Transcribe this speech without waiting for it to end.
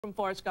From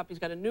Forrest Gump. He's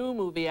got a new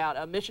movie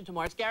out, Mission to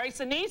Mars. Gary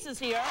Sinise is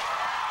here.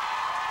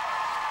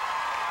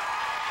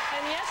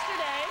 And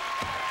yesterday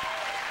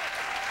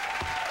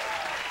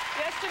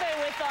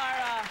with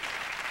our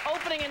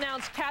opening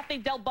announced Kathy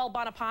Del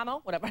Balbonapano,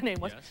 whatever her name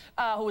was,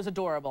 yes. Who was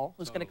adorable,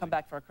 who's going to come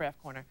back for a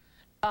craft corner.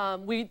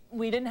 We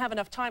didn't have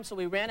enough time, so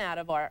we ran out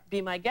of our Be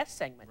My Guest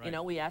segment. Right. You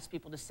know, we asked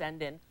people to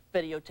send in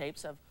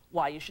videotapes of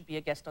why you should be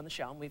a guest on the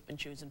show, and we've been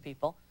choosing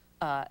people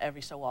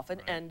every so often.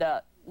 Right. And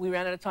we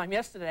ran out of time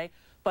yesterday,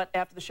 but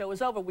after the show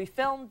was over, we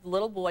filmed the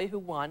little boy who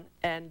won,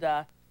 and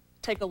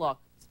take a look.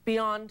 It's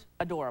beyond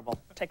adorable.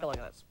 Take a look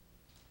at this.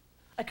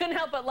 I couldn't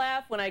help but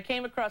laugh when I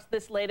came across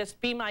this latest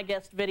Be My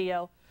Guest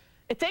video.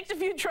 It takes a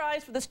few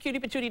tries for this cutie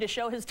patootie to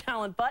show his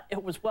talent, but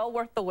it was well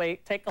worth the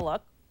wait. Take a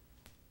look.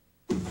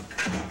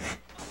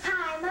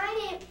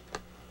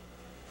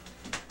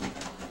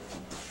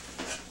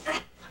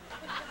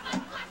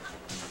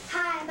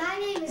 Hi, my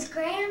name is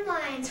Graham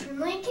Lyons from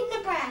Lincoln,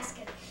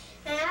 Nebraska,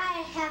 and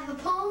I have a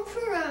poem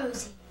for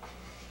Rosie.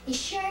 You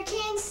sure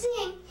can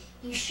sing,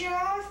 you sure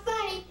are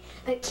funny,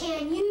 but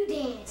can you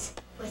dance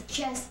with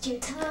just your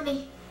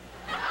tummy?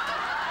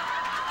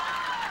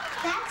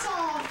 That's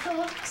all,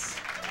 folks.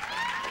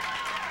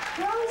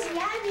 Rosie,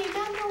 I'm your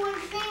 #1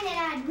 fan, and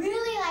I'd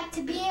really like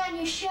to be on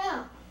your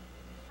show.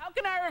 How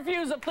can I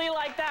refuse a plea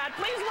like that?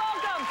 Please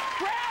welcome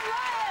Graham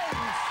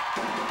Lyons!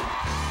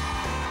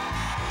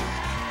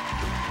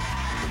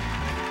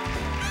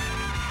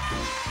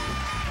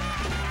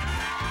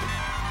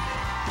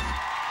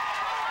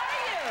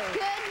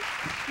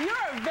 Good.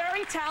 You're a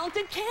very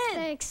talented kid.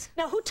 Thanks.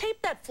 Now, who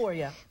taped that for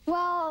you?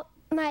 Well,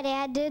 my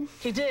dad did.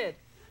 He did?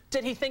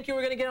 Did he think you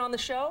were going to get on the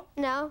show?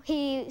 No,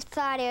 he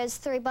thought it was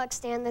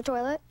 $3 to in the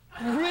toilet.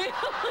 Really?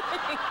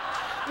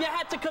 You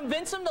had to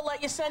convince him to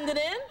let you send it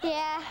in?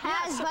 Yeah,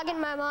 I was bugging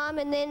my mom,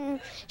 and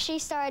then she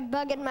started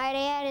bugging my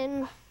dad,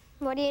 and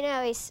what do you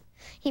know,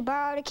 he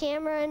borrowed a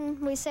camera, and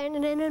we sent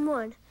it in and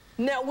won.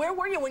 Now, where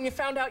were you when you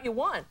found out you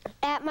won?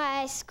 At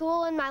my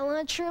school in my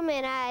lunchroom,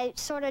 and I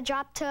sort of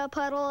dropped to a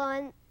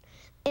puddle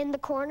in the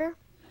corner.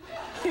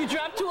 You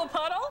dropped to a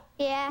puddle?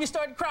 Yeah. You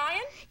started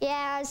crying?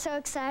 Yeah, I was so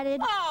excited.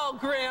 Oh,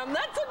 Graham,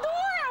 that's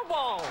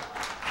adorable.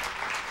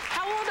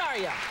 How old are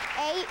you?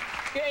 8.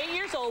 You're 8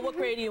 years old. What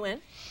grade are you in?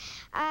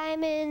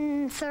 I'm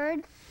in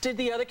 3rd. Did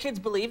the other kids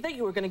believe that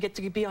you were going to get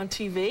to be on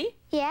TV?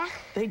 Yeah.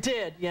 They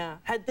did, yeah.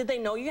 Did they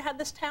know you had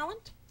this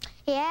talent?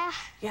 Yeah.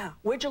 Yeah.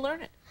 Where'd you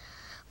learn it?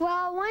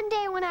 Well, one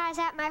day when I was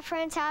at my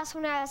friend's house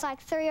when I was like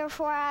 3 or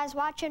 4, I was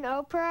watching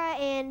Oprah,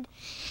 and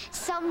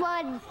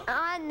someone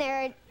on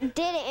there did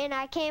it, and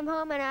I came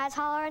home and I was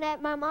hollering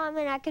at my mom,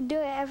 and I could do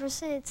it ever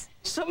since.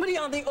 Somebody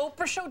on the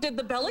Oprah show did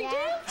the belly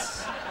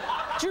dance?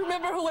 Do you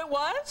remember who it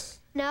was?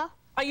 No.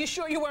 Are you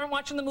sure you weren't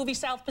watching the movie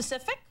South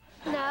Pacific?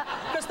 No.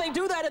 Because they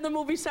do that in the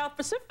movie South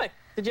Pacific.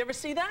 Did you ever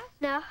see that?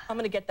 No. I'm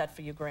going to get that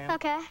for you, Graham.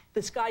 Okay.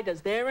 This guy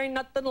does, there ain't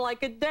nothing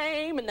like a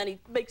dame, and then he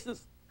makes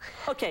this.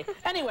 Okay,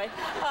 anyway,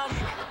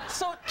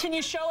 so can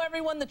you show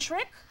everyone the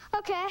trick?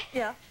 Okay.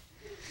 Yeah.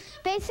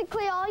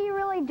 Basically, all you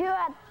really do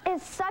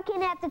is suck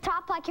in at the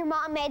top like your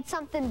mom made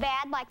something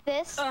bad like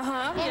this.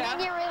 Uh-huh, and then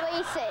you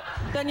release it.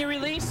 Then you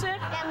release it?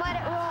 And let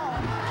it roll.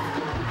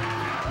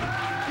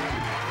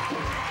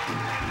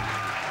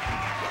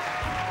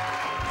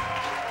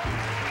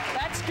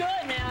 That's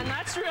good, man.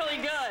 That's really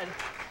good.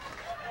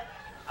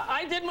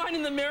 I did mine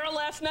in the mirror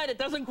last night. It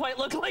doesn't quite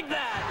look like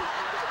that.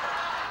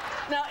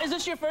 Now, is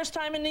this your first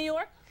time in New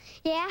York?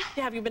 Yeah.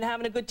 Yeah, have you been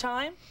having a good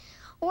time?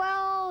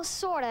 Well,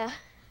 sorta.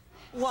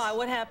 Why?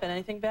 What happened?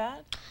 Anything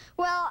bad?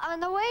 Well, on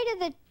the way to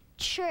the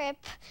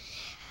trip,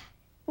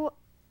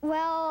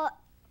 well,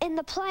 in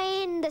the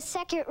plane, the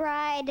second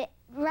ride,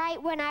 right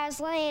when I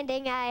was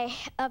landing, I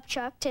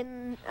upchucked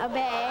in a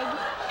bag.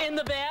 In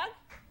the bag?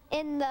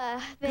 In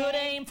the bag. Good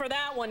aim for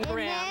that one,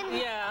 Graham. And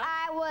then yeah.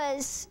 I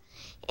was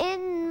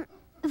in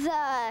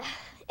the...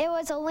 It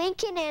was a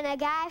Lincoln, and a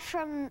guy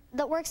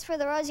that works for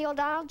the Rosie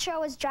O'Donnell Show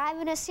was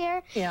driving us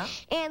here. Yeah.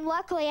 And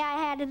luckily, I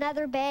had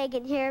another bag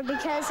in here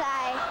because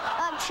I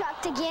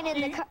upchucked again in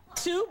the car.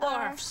 2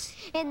 barfs.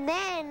 And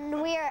then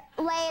later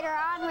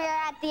on, we were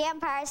at the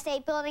Empire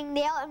State Building.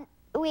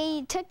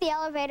 We took the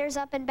elevators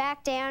up and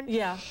back down.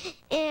 Yeah.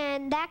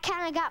 And that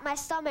kind of got my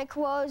stomach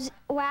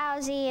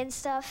wowsy and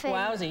stuff. And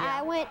wowsy, yeah.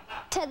 I went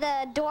to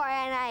the door,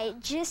 and I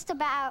just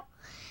about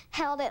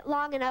held it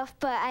long enough,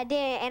 but I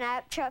didn't, and I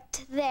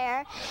upchucked there.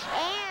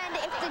 And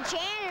if the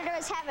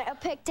janitors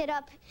haven't picked it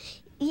up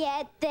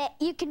yet, that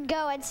you can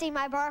go and see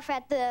my barf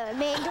at the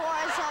main doors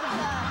of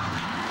the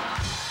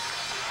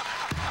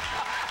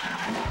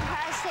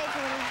Empire State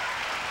Building.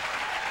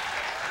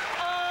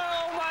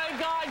 Oh my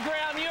God,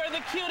 Graham, you're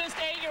the cutest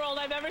 8-year-old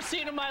I've ever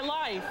seen in my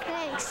life.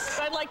 Thanks.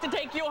 I'd like to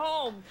take you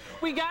home.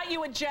 We got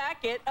you a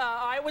jacket.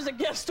 I was a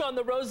guest on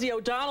the Rosie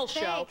O'Donnell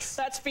Show. Thanks.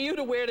 That's for you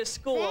to wear to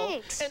school.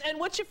 Thanks. And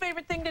what's your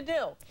favorite thing to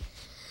do?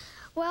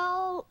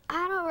 Well,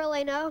 I don't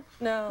really know.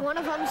 No. One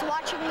of them's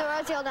watching the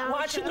Rosie O'Donnell Show.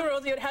 Watching the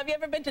Rosie. Have you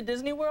ever been to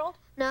Disney World?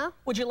 No.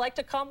 Would you like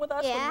to come with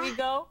us when we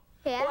go?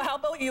 Yeah. Well, how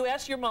about you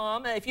ask your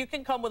mom if you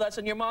can come with us,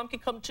 and your mom can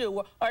come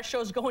too. Our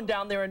show's going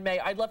down there in May.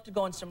 I'd love to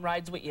go on some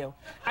rides with you.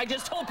 I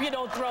just hope you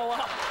don't throw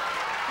up.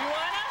 You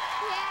wanna?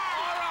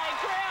 Yeah. All right,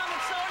 Graham,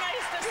 it's so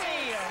nice to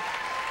see you.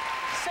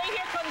 Say,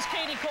 here comes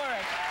Katie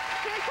Couric.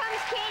 Here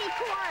comes Katie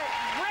Couric.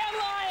 Graham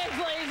Lyons,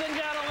 ladies and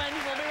gentlemen.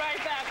 We'll be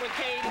right back with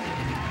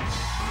Katie.